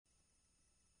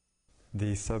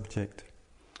The subject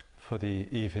for the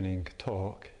evening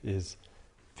talk is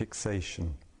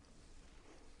fixation.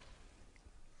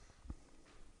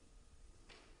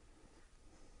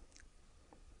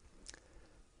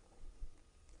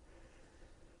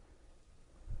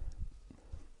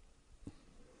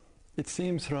 It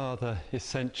seems rather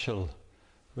essential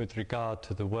with regard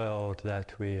to the world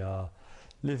that we are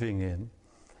living in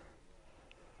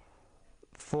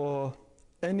for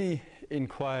any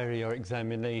inquiry or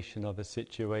examination of a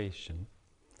situation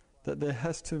that there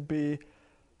has to be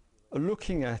a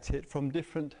looking at it from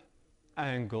different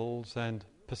angles and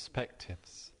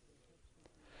perspectives.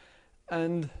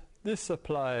 And this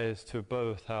applies to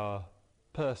both our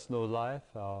personal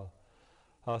life, our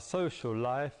social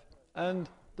life, and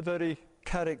the very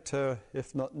character,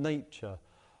 if not nature,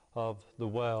 of the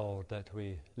world that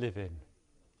we live in.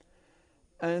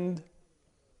 And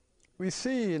we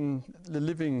see in the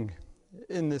living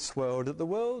in this world that the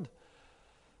world,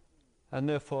 and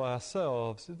therefore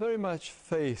ourselves, is very much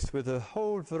faced with a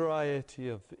whole variety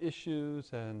of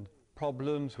issues and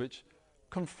problems which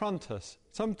confront us,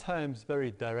 sometimes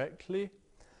very directly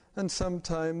and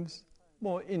sometimes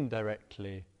more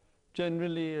indirectly,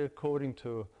 generally according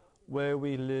to where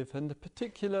we live and the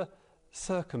particular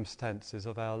circumstances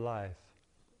of our life.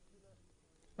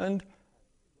 And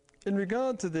in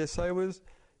regard to this, I was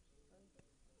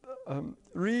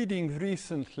reading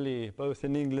recently, both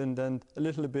in England and a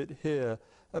little bit here,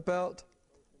 about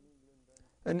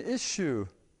an issue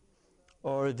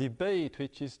or a debate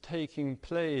which is taking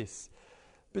place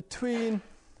between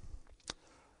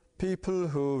people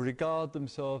who regard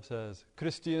themselves as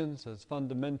Christians, as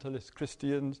fundamentalist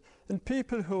Christians, and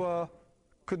people who are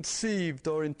conceived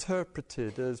or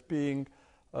interpreted as being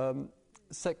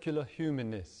secular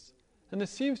humanists. And there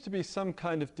seems to be some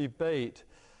kind of debate,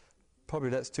 probably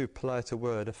that's too polite a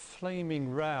word, a flaming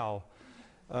row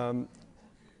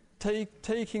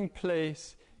taking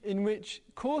place, in which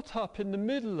caught up in the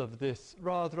middle of this,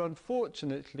 rather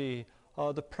unfortunately,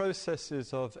 are the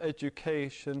processes of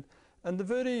education and the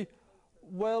very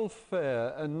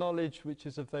welfare and knowledge which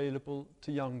is available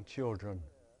to young children.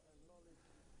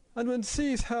 And one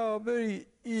sees how very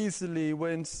easily,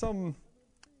 when some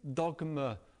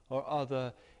dogma or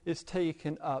other is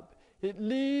taken up, it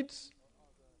leads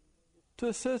to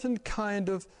a certain kind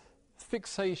of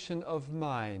fixation of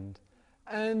mind.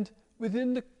 And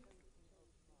within the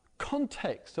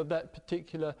context of that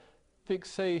particular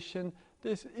fixation,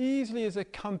 this easily is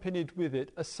accompanied with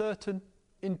it a certain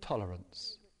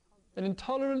intolerance. An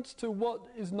intolerance to what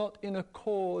is not in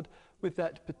accord with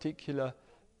that particular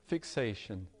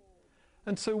fixation.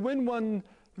 And so when one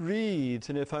reads,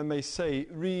 and if I may say,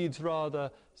 reads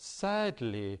rather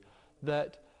sadly,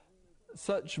 that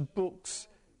such books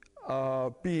are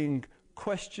being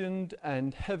questioned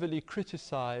and heavily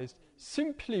criticized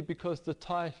simply because the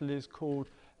title is called,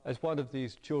 as one of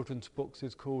these children's books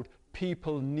is called,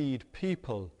 People Need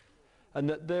People, and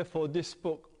that therefore this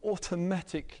book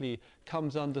automatically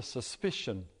comes under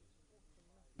suspicion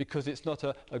because it's not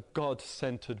a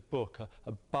God-centered book,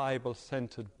 a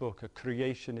Bible-centered book, a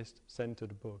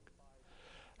creationist-centered book.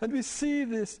 And we see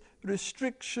this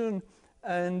restriction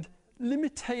and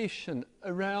limitation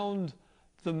around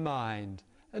the mind.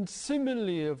 And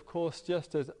similarly, of course,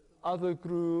 just as other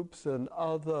groups and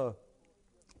other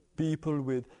people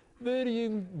with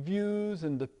varying views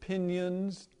and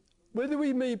opinions, whether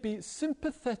we may be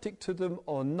sympathetic to them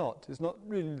or not is not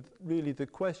really the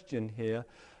question here,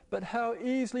 but how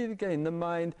easily, again, the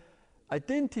mind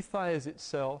identifies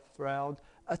itself around,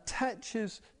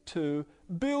 attaches to,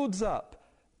 builds up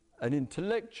an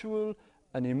intellectual,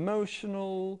 an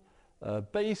emotional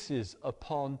basis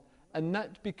upon, and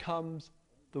that becomes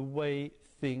the way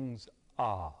things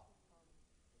are.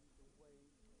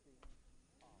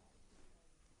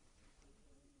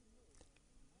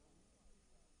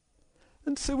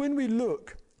 And so when we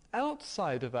look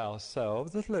outside of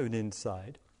ourselves, let alone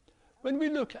inside, when we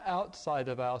look outside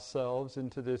of ourselves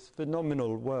into this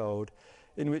phenomenal world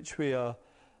in which we are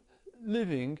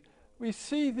living, we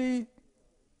see the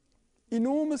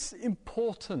enormous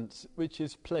importance which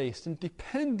is placed and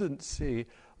dependency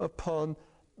upon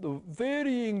the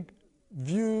varying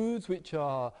views which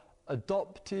are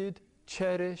adopted,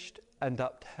 cherished and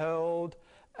upheld,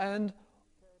 and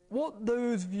what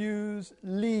those views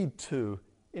lead to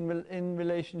in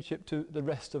relationship to the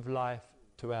rest of life,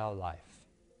 to our life.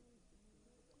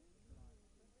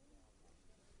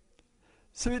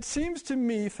 So it seems to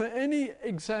me, for any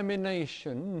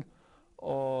examination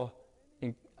or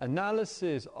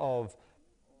analysis of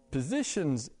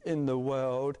positions in the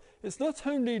world, it's not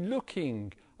only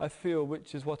looking I feel,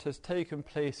 which is what has taken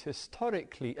place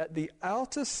historically at the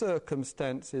outer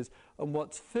circumstances and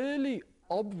what's fairly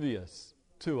obvious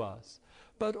to us,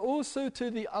 but also to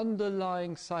the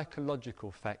underlying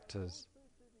psychological factors.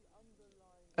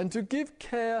 And to give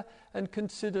care and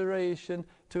consideration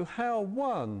to how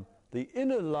one, the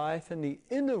inner life and the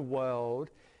inner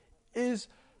world, is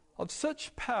of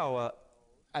such power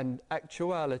and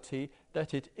actuality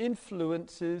that it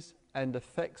influences and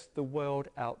affects the world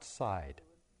outside.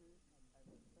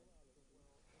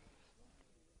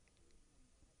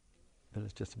 But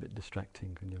it's just a bit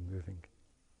distracting when you're moving.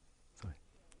 Sorry.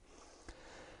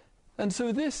 And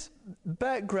so this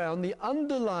background, the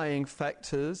underlying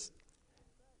factors,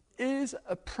 is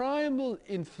a primal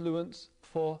influence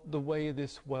for the way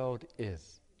this world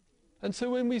is. And so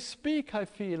when we speak, I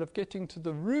feel, of getting to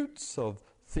the roots of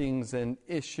things and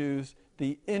issues,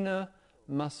 the inner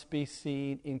must be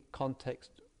seen in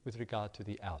context with regard to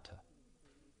the outer.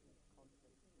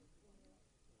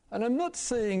 And I'm not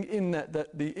saying in that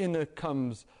the inner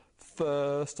comes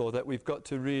first, or that we've got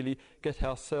to really get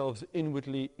ourselves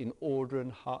inwardly in order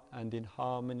and in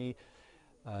harmony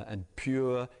and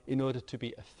pure in order to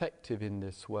be effective in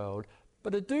this world.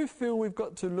 But I do feel we've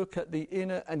got to look at the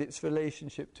inner and its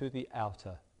relationship to the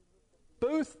outer,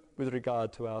 both with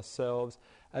regard to ourselves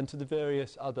and to the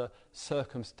various other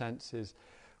circumstances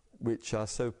which are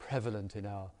so prevalent in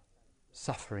our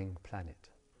suffering planet.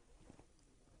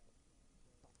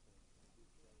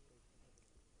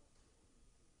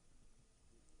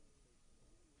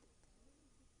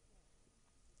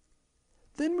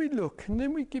 Then we look and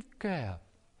then we give care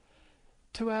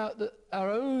to our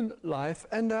own life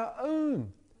and our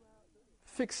own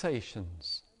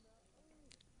fixations.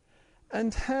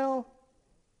 And how,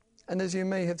 and as you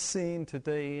may have seen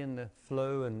today in the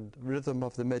flow and rhythm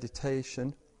of the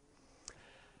meditation,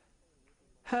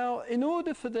 how in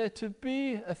order for there to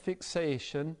be a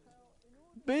fixation,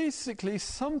 basically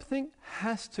something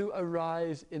has to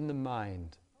arise in the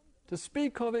mind. To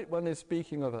speak of it, one is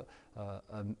speaking of a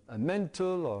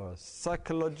mental or a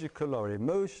psychological or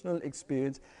emotional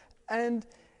experience, and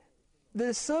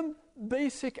there's some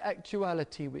basic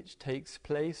actuality which takes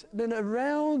place. Then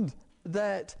around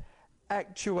that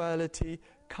actuality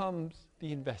comes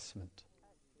the investment,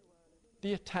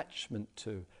 the attachment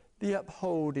to, the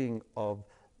upholding of,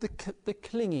 the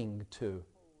clinging to.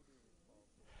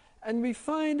 And we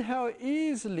find how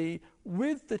easily,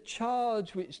 with the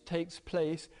charge which takes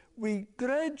place, we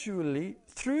gradually,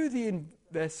 through the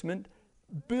investment,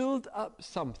 build up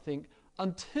something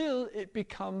until it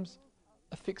becomes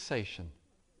a fixation.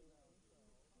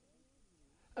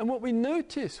 And what we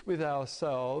notice with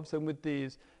ourselves and with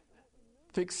these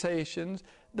fixations,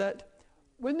 that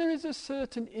when there is a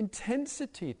certain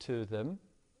intensity to them,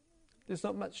 there's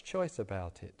not much choice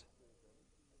about it.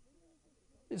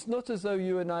 It's not as though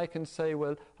you and I can say,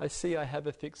 well, I see I have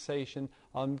a fixation,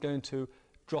 I'm going to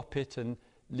drop it and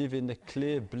live in the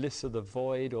clear bliss of the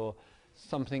void or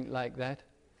something like that.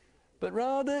 But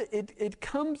rather it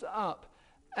comes up,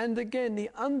 and again the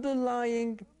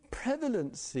underlying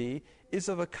prevalency is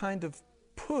of a kind of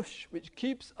push which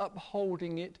keeps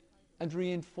upholding it and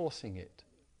reinforcing it.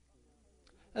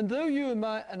 And though you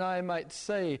and I might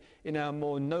say in our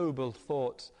more noble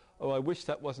thoughts, oh, I wish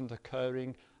that wasn't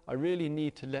occurring, I really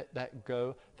need to let that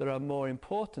go, there are more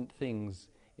important things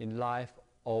in life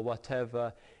or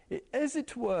whatever, it, as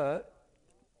it were,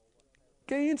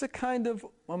 gains a kind of,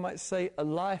 one might say, a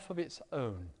life of its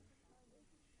own.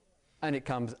 And it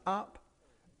comes up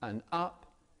and up.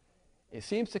 It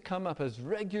seems to come up as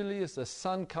regularly as the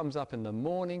sun comes up in the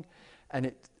morning, and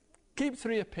it keeps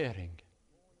reappearing.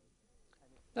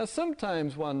 Now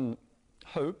sometimes one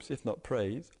hopes, if not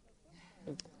prays,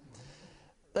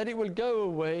 that it will go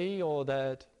away, or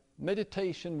that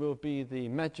meditation will be the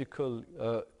magical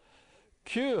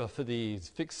cure for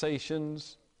these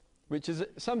fixations, which is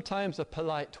sometimes a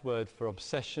polite word for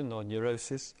obsession or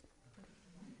neurosis.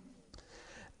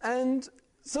 And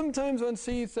sometimes one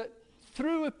sees that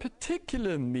through a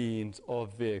particular means or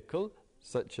vehicle,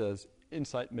 such as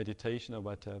insight meditation or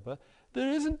whatever,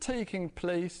 there isn't taking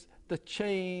place the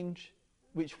change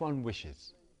which one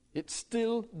wishes. It's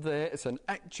still there, it's an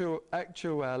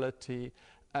actuality,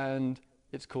 and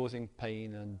it's causing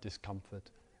pain and discomfort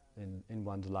in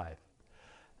one's life.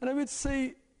 And I would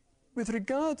say, with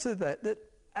regard to that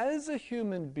as a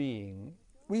human being,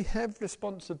 we have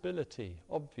responsibility,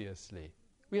 obviously.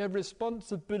 We have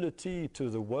responsibility to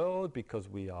the world because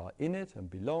we are in it and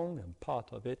belong and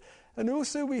part of it. And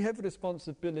also we have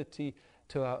responsibility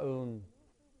to our own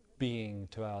being,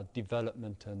 to our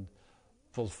development and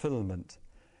fulfillment.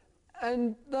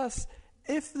 And thus,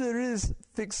 if there is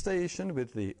fixation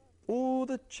with the all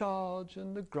the charge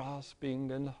and the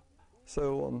grasping and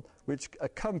so on which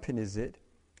accompanies it,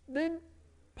 then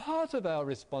part of our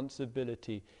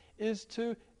responsibility is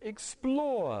to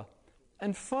explore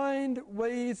and find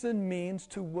ways and means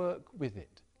to work with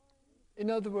it. In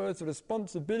other words, the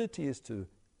responsibility is to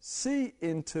see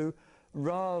into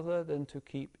rather than to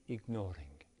keep ignoring.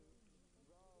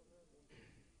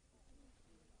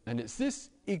 And it's this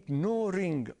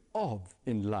ignoring of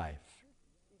in life,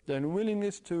 the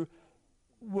unwillingness to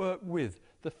work with,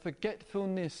 the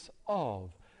forgetfulness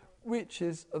of, which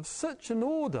is of such an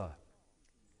order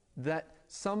that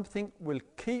something will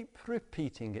keep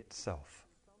repeating itself.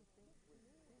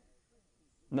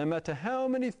 No matter how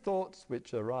many thoughts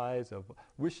which arise of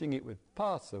wishing it would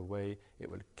pass away, it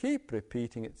will keep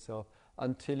repeating itself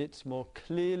until it's more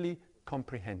clearly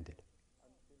comprehended.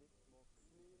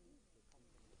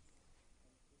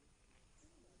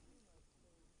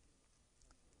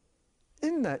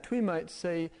 In that, we might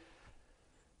say,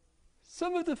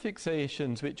 some of the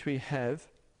fixations which we have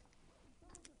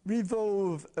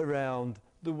revolve around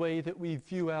the way that we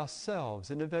view ourselves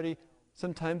in a very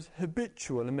sometimes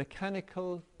habitual and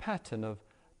mechanical pattern of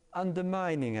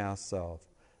undermining ourselves.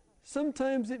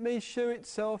 Sometimes it may show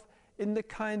itself in the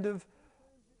kind of,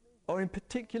 or in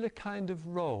particular kind of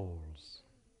roles.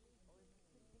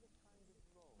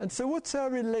 And so what's our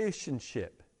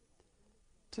relationship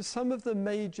to some of the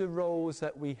major roles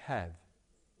that we have?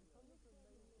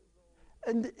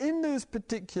 And in those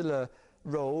particular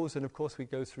roles, and of course we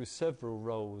go through several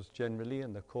roles generally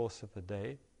in the course of a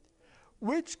day,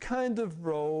 which kind of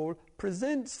role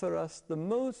presents for us the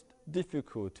most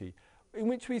difficulty, in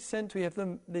which we sense we have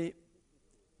in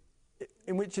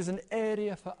which is an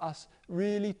area for us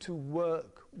really to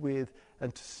work with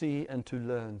and to see and to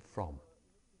learn from?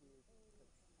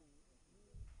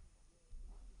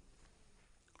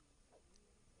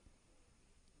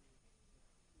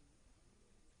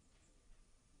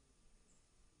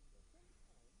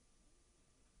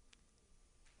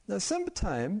 Now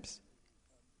sometimes,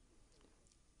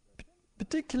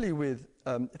 particularly with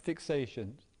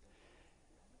fixations,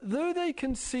 though they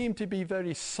can seem to be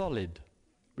very solid,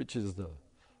 which is the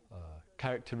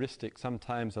characteristic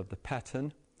sometimes of the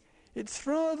pattern, it's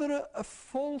rather a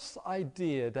false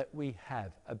idea that we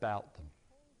have about them.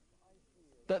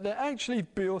 That they're actually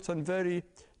built on very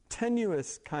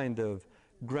tenuous kind of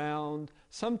ground,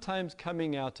 sometimes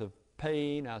coming out of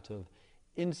pain, out of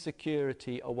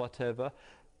insecurity or whatever,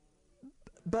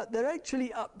 but they're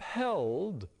actually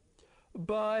upheld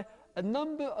by a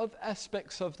number of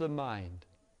aspects of the mind.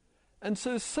 And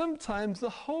so sometimes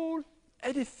the whole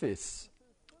edifice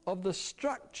of the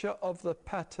structure of the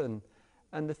pattern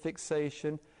and the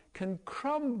fixation can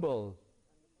crumble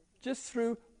just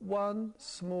through one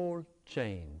small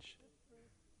change.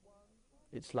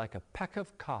 It's like a pack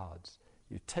of cards.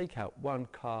 You take out one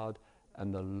card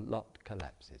and the lot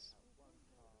collapses.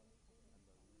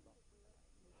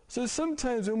 So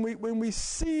sometimes when we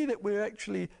see that we're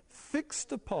actually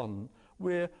fixed upon,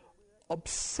 we're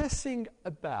obsessing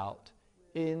about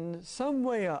in some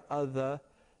way or other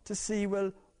to see,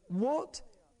 well, what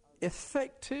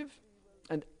effective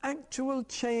and actual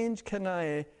change can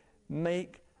I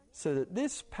make so that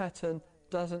this pattern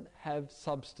doesn't have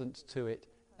substance to it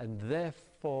and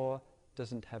therefore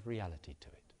doesn't have reality to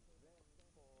it.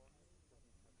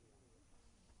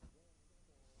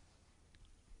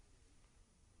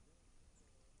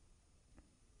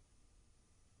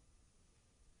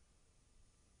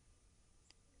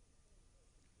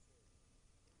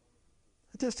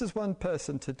 Just as one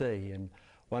person today in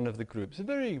one of the groups, a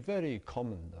very, very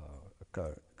common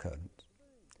occurrence.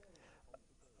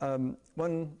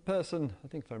 One person, I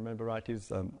think if I remember right,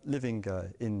 is living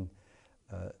in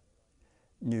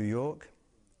New York.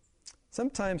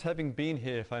 Sometimes having been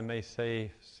here, if I may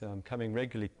say, so I'm coming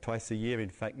regularly twice a year, in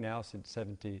fact now since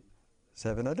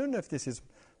 1977. I don't know if this is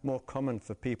more common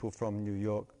for people from New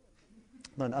York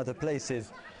than other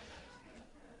places.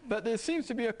 But there seems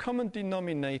to be a common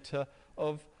denominator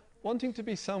of wanting to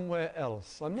be somewhere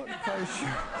else. I'm not quite sure.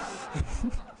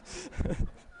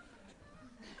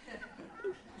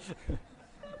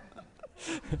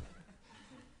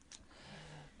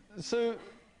 So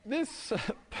this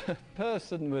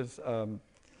person was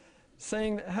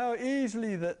saying how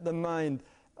easily that the mind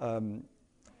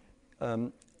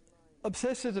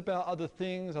obsesses about other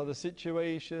things, other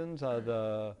situations,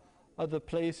 other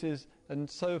places, and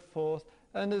so forth.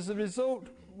 And as a result,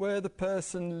 where the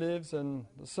person lives and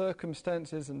the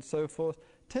circumstances and so forth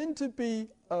tend to be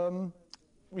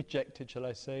rejected, shall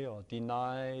I say, or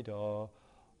denied or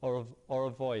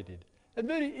avoided. And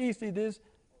very easily there's,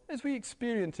 as we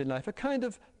experience in life, a kind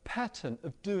of pattern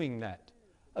of doing that,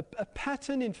 a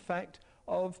pattern, in fact,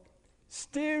 of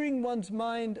steering one's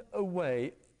mind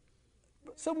away,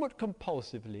 somewhat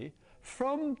compulsively,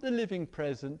 from the living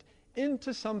present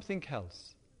into something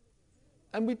else.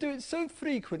 And we do it so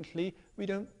frequently, we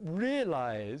don't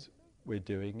realize we're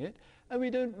doing it, and we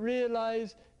don't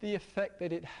realize the effect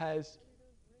that it has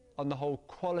on the whole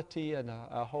quality and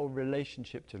our whole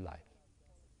relationship to life.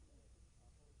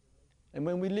 And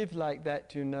when we live like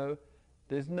that, you know,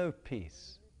 there's no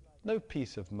peace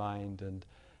of mind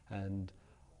and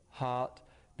heart,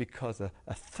 because a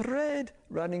thread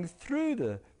running through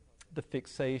the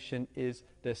fixation is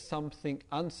there's something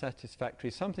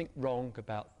unsatisfactory, something wrong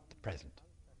about the present,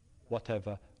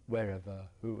 whatever, wherever,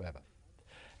 whoever.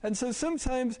 And so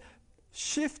sometimes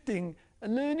shifting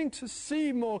and learning to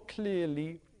see more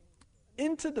clearly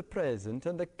into the present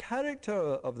and the character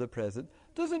of the present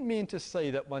doesn't mean to say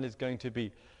that one is going to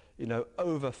be, you know,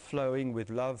 overflowing with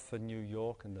love for New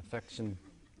York and affection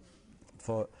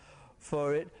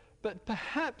for it, but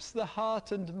perhaps the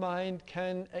heart and mind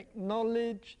can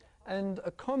acknowledge and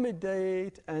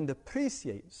accommodate and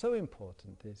appreciate, so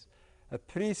important this,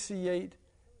 appreciate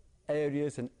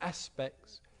areas and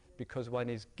aspects, because one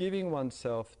is giving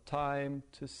oneself time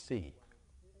to see.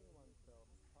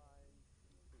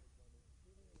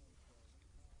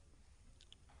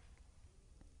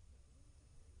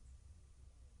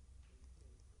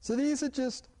 So these are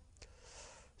just,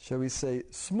 shall we say,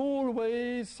 small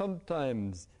ways,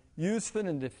 sometimes useful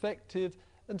and effective,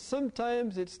 and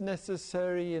sometimes it's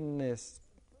necessary in this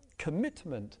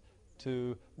commitment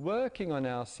to working on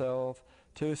ourselves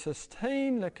to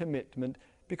sustain the commitment,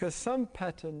 because some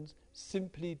patterns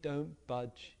simply don't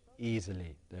budge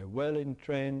easily. They're well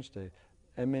entrenched, they're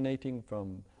emanating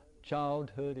from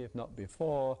childhood, if not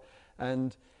before,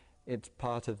 and it's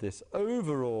part of this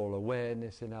overall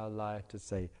awareness in our life to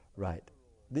say, right,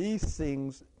 these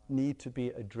things need to be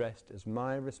addressed as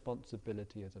my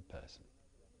responsibility as a person.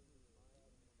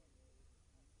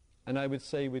 And I would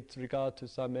say, with regard to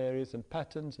some areas and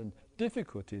patterns and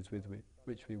difficulties with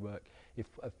which we work, if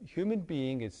a human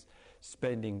being is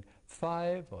spending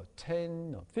 5 or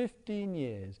 10 or 15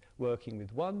 years working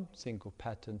with one single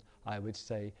pattern, I would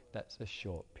say that's a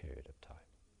short period of time.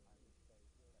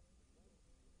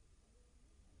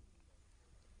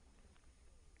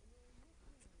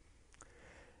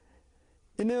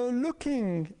 You know,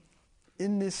 looking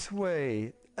in this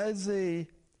way as a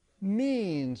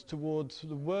means towards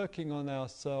sort of working on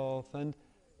ourselves, and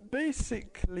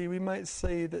basically we might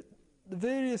say that the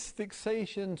various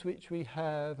fixations which we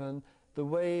have and the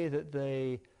way that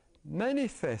they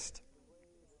manifest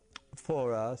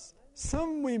for us,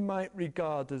 some we might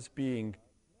regard as being,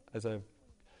 as I've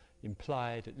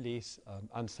implied at least,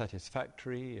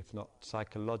 unsatisfactory, if not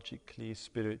psychologically,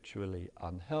 spiritually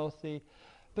unhealthy.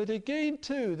 But again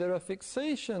too, there are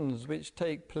fixations which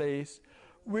take place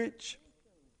which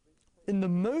in the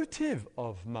motive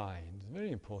of mind,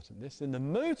 very important this, in the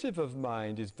motive of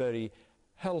mind is very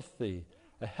healthy.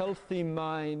 A healthy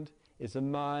mind is a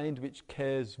mind which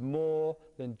cares more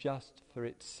than just for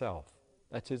itself.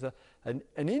 That is an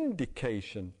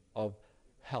indication of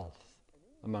health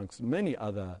amongst many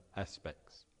other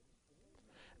aspects.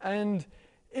 And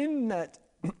in that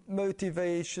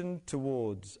motivation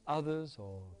towards others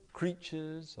or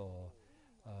creatures or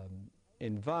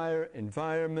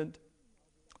environment,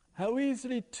 how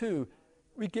easily too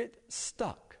we get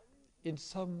stuck in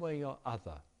some way or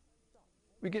other.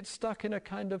 We get stuck in a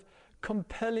kind of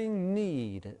compelling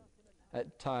need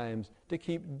at times to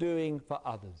keep doing for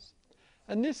others.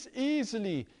 And this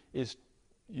easily is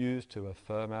used to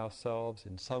affirm ourselves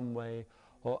in some way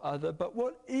or other, but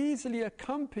what easily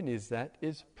accompanies that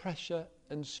is pressure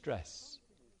and stress.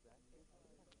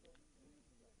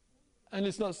 And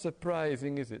it's not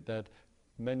surprising, is it, that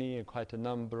many and quite a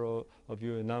number of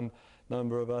you,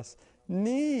 number of us,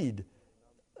 need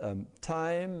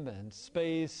time and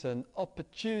space and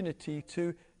opportunity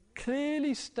to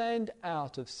clearly stand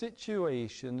out of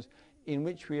situations in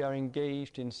which we are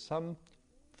engaged in some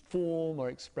form or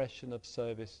expression of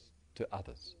service to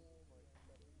others.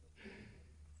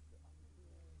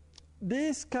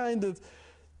 This kind of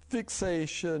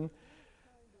fixation,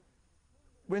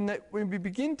 when we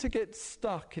begin to get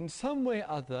stuck in some way or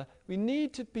other, we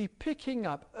need to be picking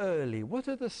up early. What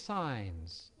are the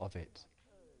signs of it?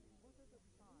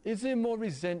 Is there more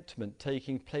resentment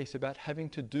taking place about having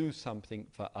to do something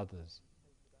for others?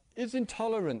 Is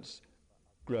intolerance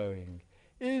growing?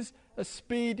 Is a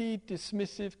speedy,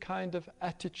 dismissive kind of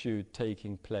attitude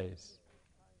taking place?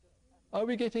 Are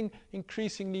we getting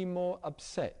increasingly more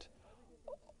upset?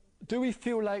 Do we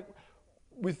feel like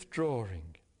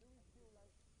withdrawing?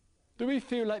 Do we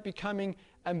feel like becoming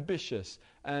ambitious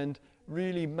and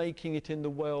really making it in the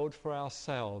world for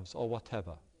ourselves or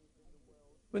whatever.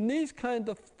 When these kind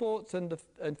of thoughts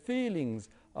and feelings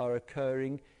are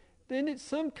occurring, then it's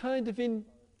some kind of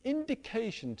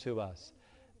indication to us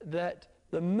that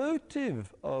the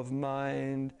motive of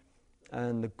mind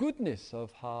and the goodness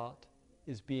of heart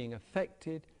is being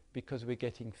affected because we're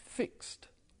getting fixed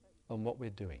on what we're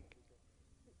doing.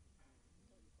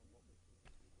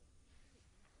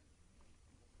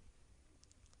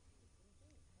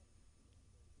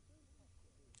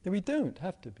 And we don't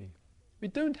have to be. We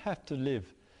don't have to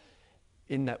live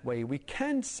in that way. We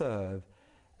can serve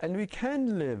and we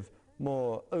can live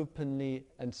more openly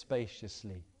and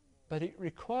spaciously. But it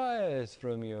requires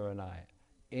from you and I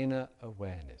inner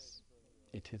awareness.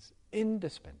 It is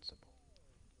indispensable.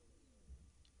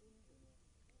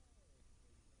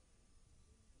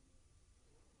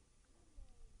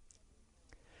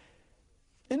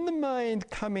 In the mind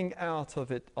coming out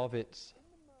of its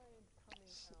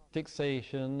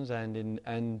fixations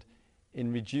and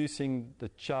in reducing the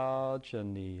charge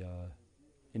and the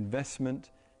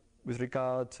investment with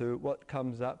regard to what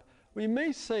comes up, we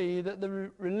may say that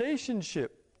the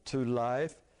relationship to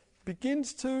life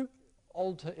begins to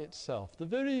alter itself. The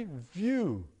very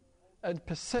view and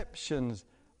perceptions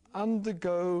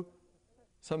undergo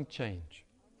some change.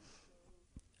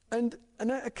 And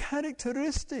a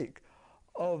characteristic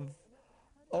of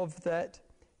that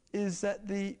is that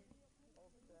the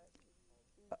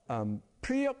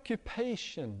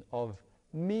preoccupation of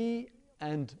me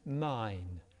and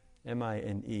mine,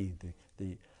 M-I-N-E,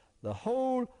 the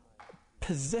whole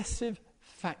possessive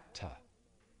factor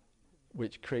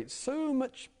which creates so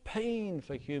much pain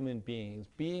for human beings,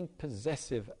 being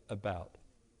possessive about,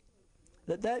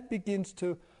 that begins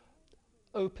to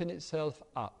open itself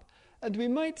up. And we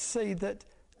might say that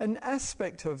an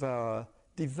aspect of our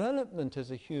development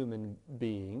as a human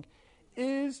being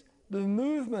is the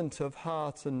movement of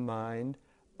heart and mind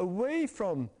away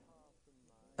from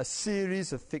a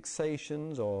series of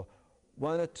fixations or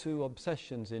one or two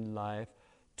obsessions in life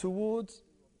towards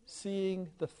seeing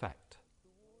the fact.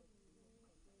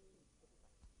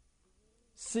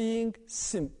 Seeing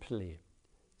simply,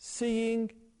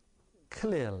 seeing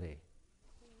clearly.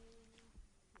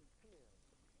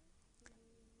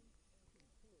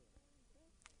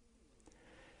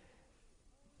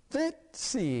 That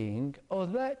seeing, or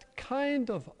that kind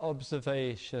of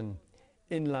observation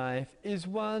in life, is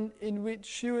one in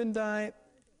which you and I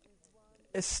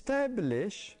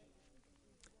establish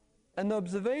an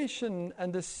observation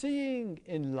and a seeing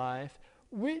in life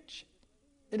which,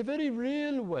 in a very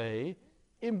real way,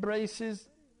 embraces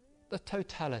the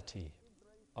totality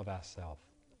of ourself.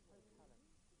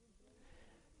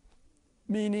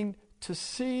 Meaning, to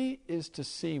see is to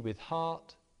see with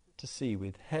heart, to see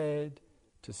with head,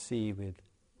 to see with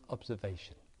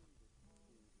observation.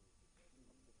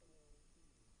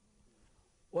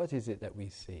 What is it that we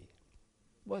see?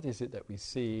 What is it that we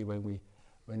see when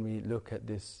we look at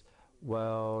this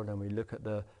world and we look at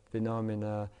the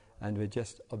phenomena and we're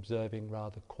just observing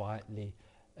rather quietly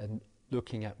and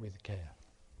looking at with care?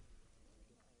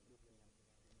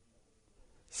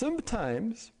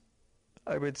 Sometimes,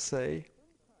 I would say,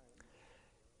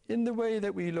 in the way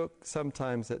that we look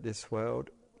sometimes at this world,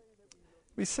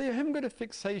 we say, I haven't got a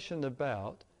fixation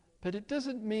about, but it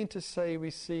doesn't mean to say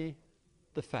we see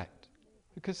the fact.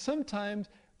 Because sometimes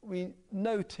we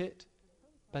note it,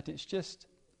 but it's just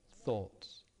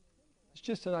thoughts. It's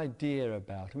just an idea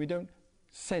about it. We don't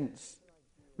sense,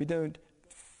 we don't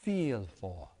feel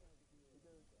for.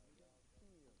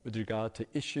 With regard to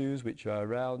issues which are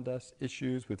around us,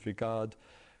 issues with regard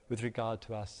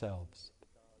to ourselves.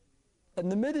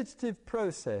 And the meditative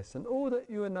process, and all that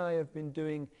you and I have been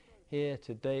doing here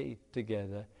today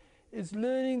together, is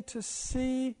learning to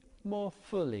see more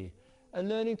fully, and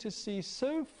learning to see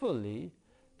so fully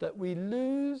that we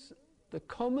lose the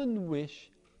common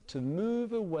wish to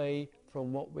move away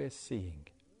from what we're seeing.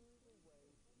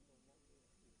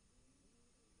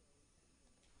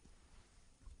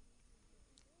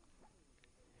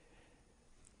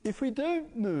 If we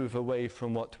don't move away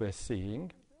from what we're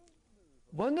seeing,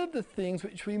 one of the things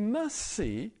which we must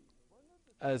see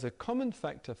as a common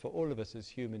factor for all of us as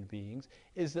human beings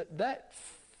is that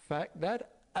fact,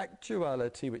 that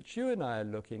actuality which you and I are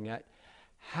looking at,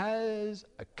 has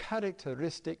a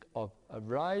characteristic of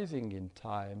arising in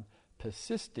time,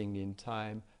 persisting in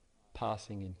time,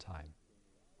 passing in time.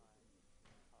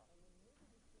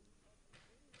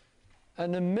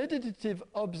 And a meditative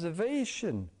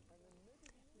observation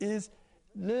is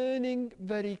learning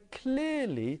very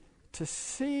clearly to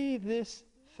see this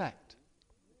fact.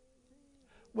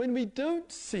 when we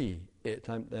don't see it,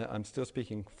 I'm still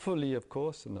speaking fully, of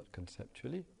course, and not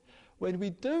conceptually. When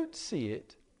we don't see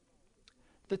it,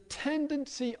 the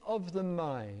tendency of the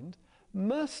mind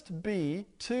must be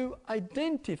to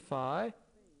identify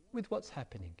with what's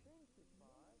happening.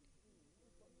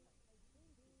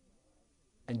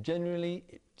 And generally,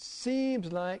 it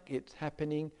seems like it's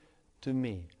happening to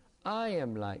me. I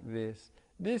am like this.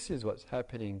 This is what's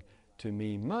happening to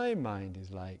me. My mind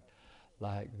is like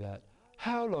that.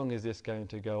 How long is this going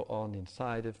to go on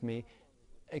inside of me?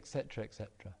 Etc., etc.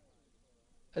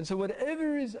 And so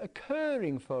whatever is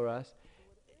occurring for us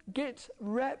gets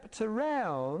wrapped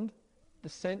around the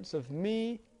sense of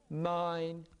me,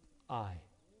 mine, I.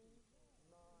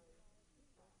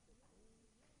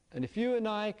 And if you and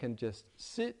I can just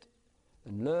sit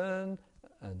and learn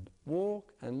and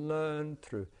walk and learn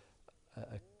through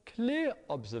a clear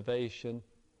observation,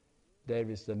 there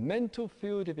is the mental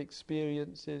field of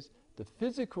experiences, the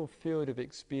physical field of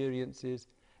experiences,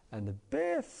 and the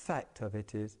bare fact of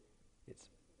it is it's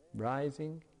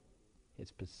rising,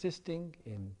 it's persisting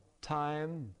in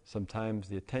time. Sometimes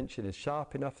the attention is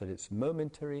sharp enough that it's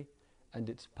momentary, and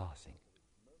it's passing.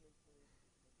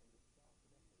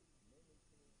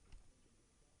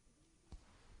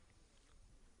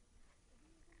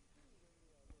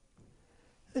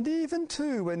 And even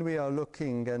too, when we are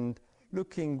looking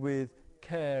with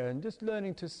care and just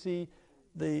learning to see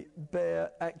the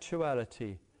bare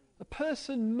actuality, a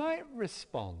person might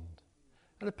respond,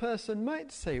 and a person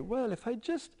might say, well, if I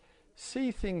just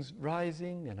see things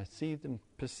rising and I see them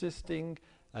persisting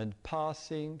and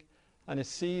passing, and I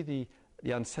see the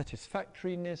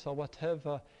unsatisfactoriness or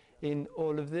whatever in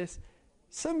all of this,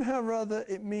 somehow or other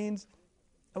it means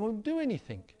I won't do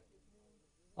anything.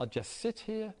 I'll just sit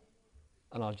here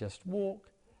and I'll just walk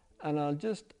and I'll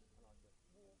just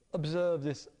observe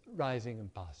this rising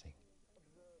and passing.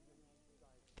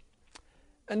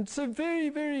 And so very,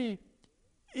 very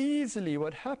easily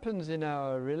what happens in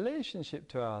our relationship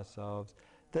to ourselves,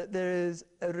 that there is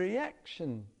a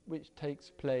reaction which takes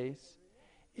place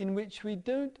in which we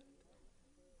don't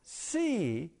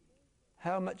see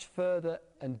how much further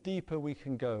and deeper we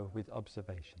can go with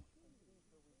observation.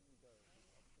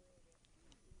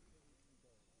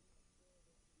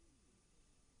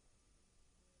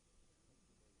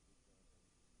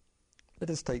 Let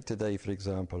us take today, for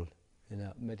example, in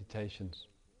our meditations.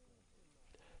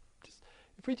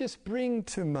 If we just bring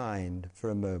to mind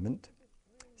for a moment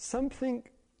something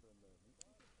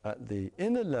at the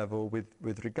inner level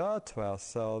with regard to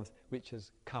ourselves which has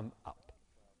come up,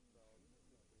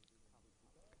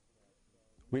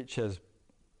 which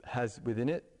has within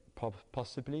it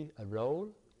possibly a role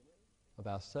of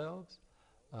ourselves,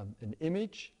 an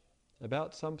image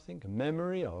about something, a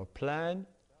memory or a plan,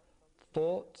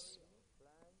 thoughts,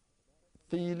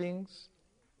 feelings,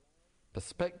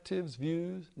 perspectives,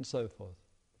 views, and so forth.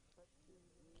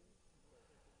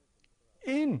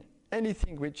 In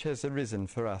anything which has arisen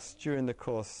for us during the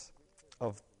course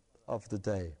of the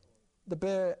day, the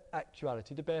bare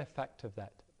actuality, the bare fact of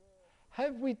that,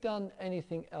 have we done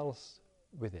anything else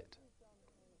with it?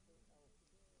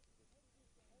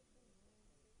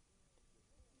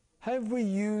 Have we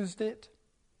used it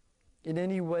in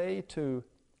any way to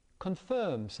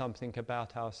confirm something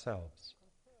about ourselves,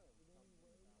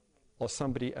 or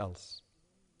somebody else,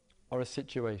 or a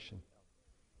situation?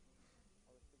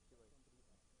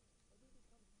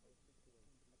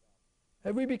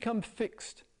 Have we become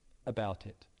fixed about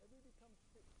it?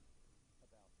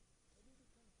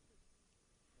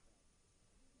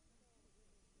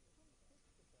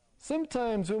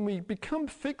 Sometimes when we become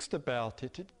fixed about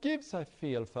it, it gives, I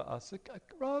feel, for us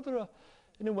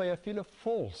in a way, I feel a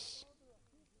false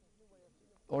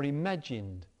or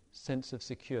imagined sense of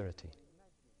security.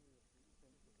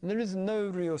 And there is no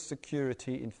real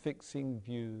security in fixing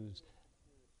views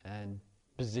and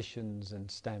positions and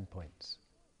standpoints.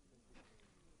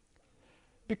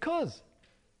 Because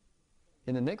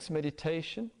in the next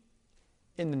meditation,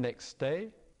 in the next day,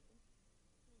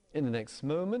 in the next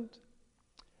moment,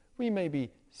 we may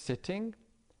be sitting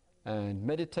and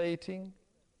meditating,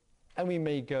 and we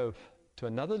may go to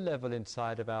another level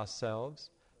inside of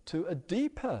ourselves, to a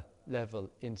deeper level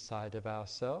inside of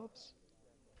ourselves.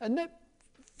 And that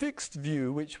fixed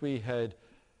view which we had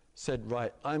said,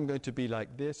 right, I'm going to be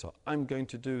like this, or I'm going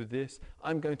to do this,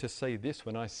 I'm going to say this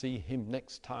when I see him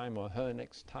next time or her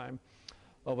next time,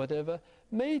 or whatever,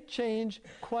 may change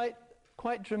quite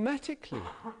dramatically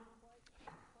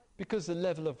because the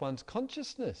level of one's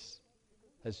consciousness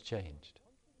has changed.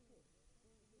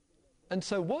 And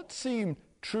so what seemed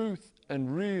truth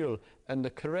and real and the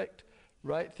correct,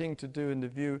 right thing to do in the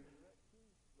view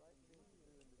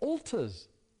alters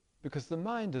because the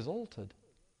mind is altered.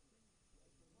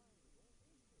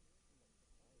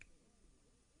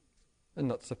 And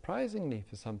not surprisingly,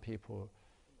 for some people,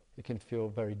 it can feel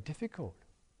very difficult.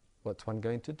 What's one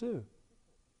going to do?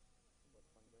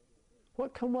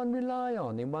 What can one rely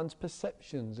on in one's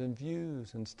perceptions and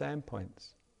views and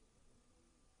standpoints?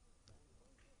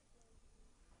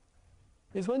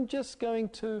 Is one just going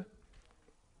to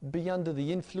be under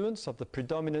the influence of the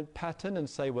predominant pattern and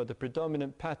say, well, the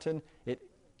predominant pattern, it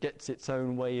gets its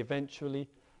own way eventually,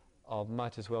 I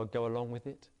might as well go along with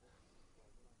it?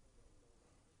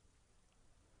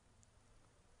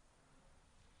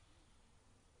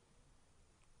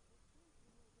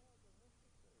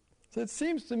 So it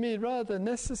seems to me rather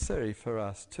necessary for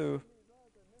us to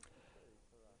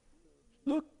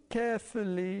look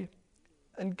carefully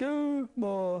and go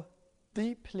more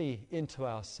deeply into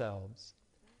ourselves.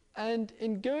 And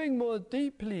in going more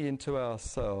deeply into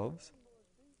ourselves,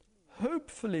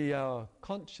 hopefully our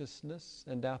consciousness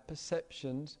and our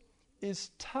perceptions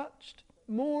is touched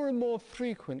more and more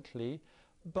frequently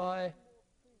by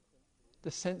the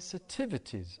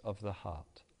sensitivities of the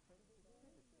heart.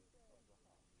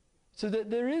 So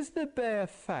that there is the bare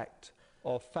fact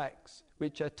or facts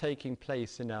which are taking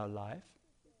place in our life.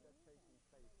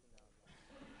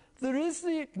 There is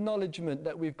the acknowledgement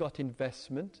that we've got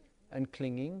investment and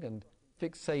clinging and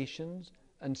fixations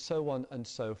and so on and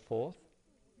so forth.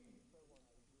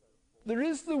 There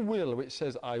is the will which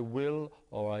says I will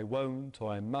or I won't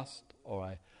or I must or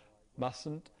I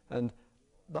mustn't, and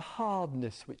the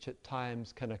hardness which at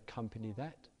times can accompany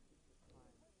that.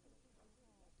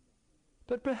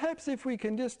 But perhaps if we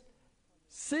can just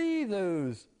see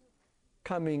those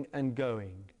coming and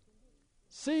going,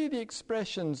 see the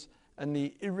expressions and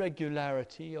the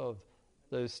irregularity of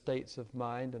those states of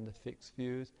mind and the fixed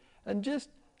views, and just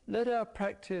let our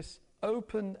practice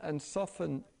open and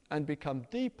soften and become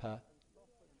deeper,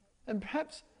 and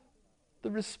perhaps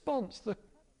the response, the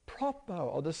proper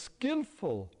or the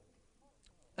skillful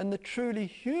and the truly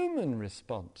human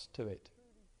response to it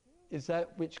is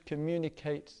that which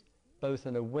communicates both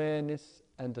an awareness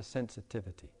and a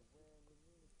sensitivity.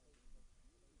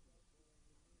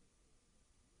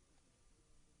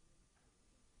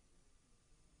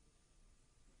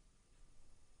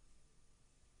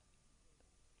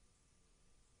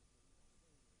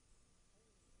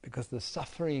 Because the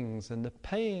sufferings and the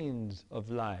pains of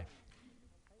life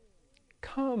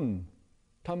come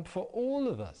for all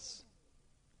of us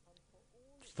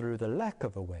through the lack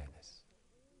of awareness,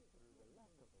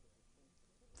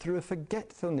 through a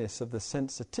forgetfulness of the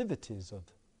sensitivities of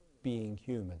being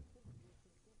human,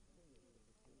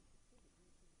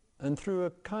 and through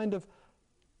a kind of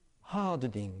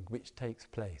hardening which takes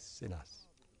place in us.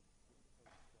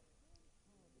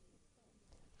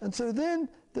 And so then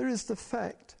there is the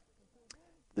fact,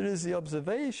 there is the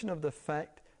observation of the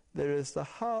fact, there is the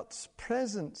heart's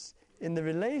presence in the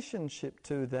relationship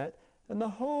to that, and the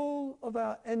whole of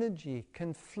our energy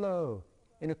can flow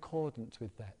in accordance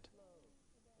with that.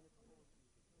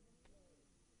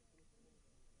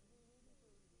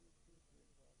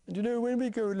 And you know, when we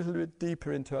go a little bit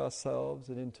deeper into ourselves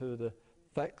and into the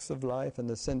facts of life and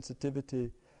the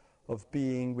sensitivity of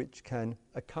being which can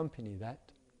accompany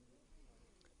that,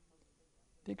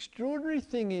 the extraordinary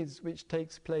thing is, which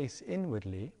takes place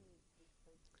inwardly,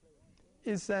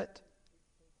 is that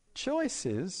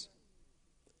choices,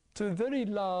 to a very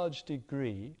large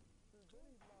degree,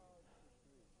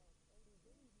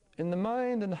 in the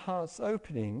mind and heart's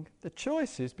opening, the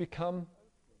choices become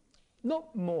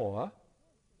not more,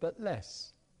 but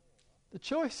less. The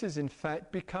choices, in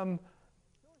fact, become,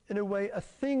 in a way, a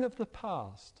thing of the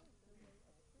past.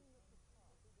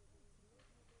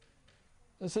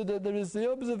 And so that there is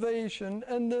the observation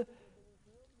and the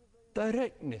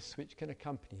directness which can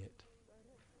accompany it.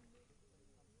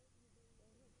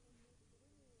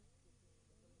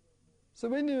 So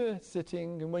when you are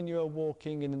sitting and when you are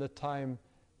walking and in the time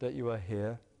that you are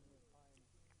here,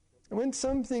 and when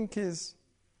something is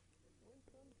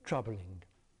troubling,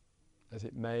 as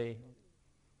it may,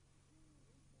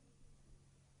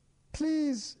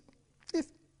 please,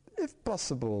 if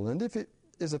possible and if it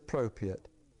is appropriate,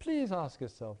 please ask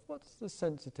yourself, what's the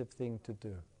sensitive thing to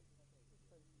do?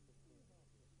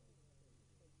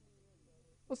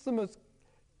 What's the most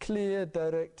clear,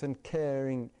 direct and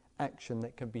caring action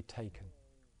that can be taken?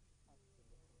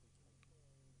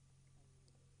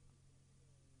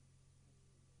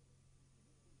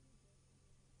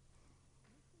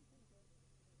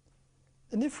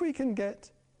 And if we can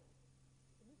get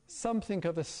something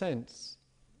of a sense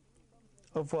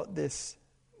of what this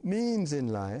means in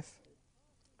life,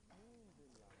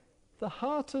 the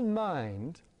heart and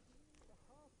mind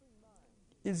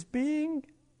is being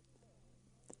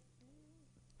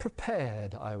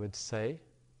prepared, I would say,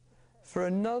 for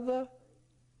another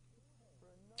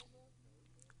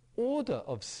order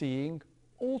of seeing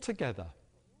altogether.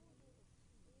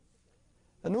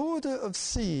 An order of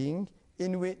seeing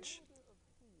in which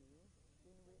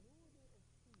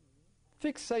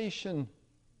fixation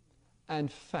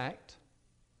and fact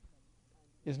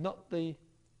is not the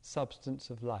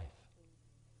substance of life.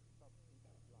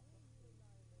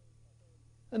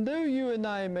 And though you and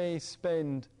I may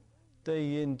spend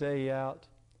day in, day out,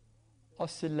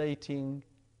 oscillating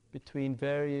between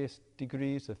various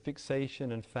degrees of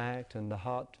fixation and fact and the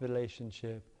heart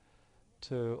relationship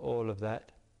to all of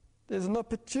that, there's an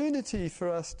opportunity for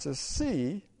us to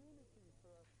see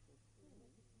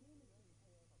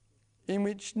in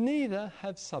which neither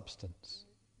have substance,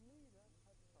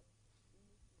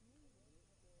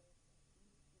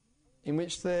 in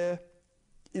which there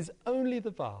is only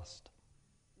the vast.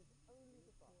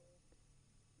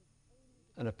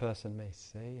 And a person may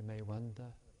say, may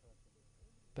wonder,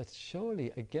 but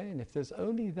surely, again, if there's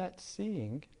only that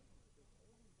seeing,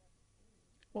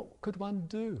 what could one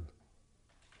do?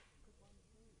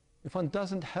 If one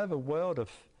doesn't have a world of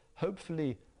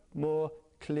hopefully more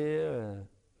clear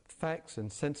facts and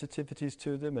sensitivities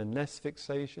to them and less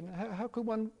fixation, how could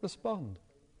one respond?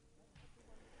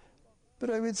 But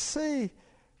I would say,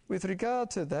 with regard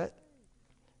to that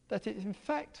it, in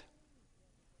fact,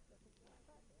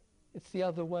 it's the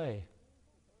other way.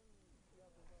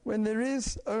 When there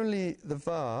is only the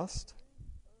vast,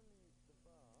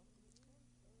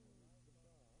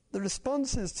 the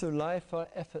responses to life are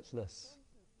effortless.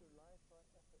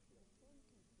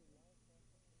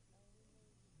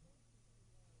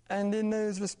 And in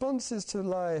those responses to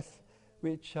life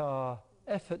which are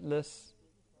effortless,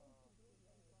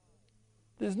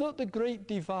 there's not the great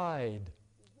divide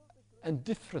and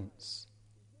difference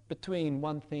between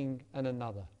one thing and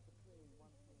another.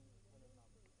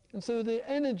 And so the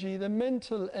energy, the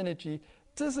mental energy,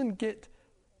 doesn't get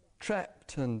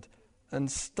trapped and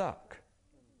stuck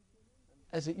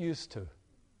as it used to.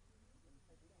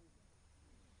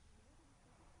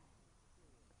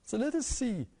 So let us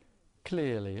see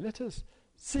clearly. Let us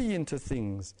see into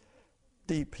things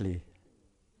deeply.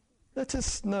 Let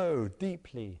us know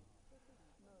deeply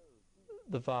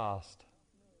the vast,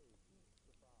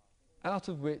 out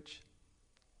of which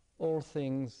all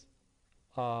things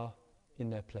are in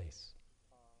their place.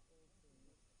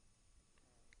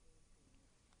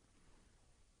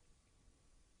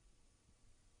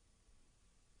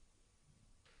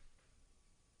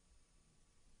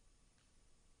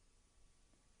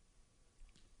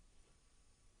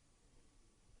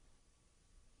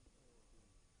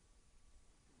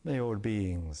 May all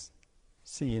beings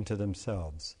see into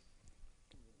themselves.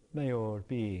 May all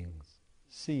beings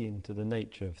see into the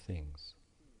nature of things.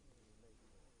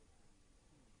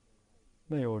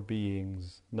 May all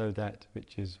beings know that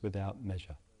which is without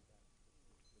measure.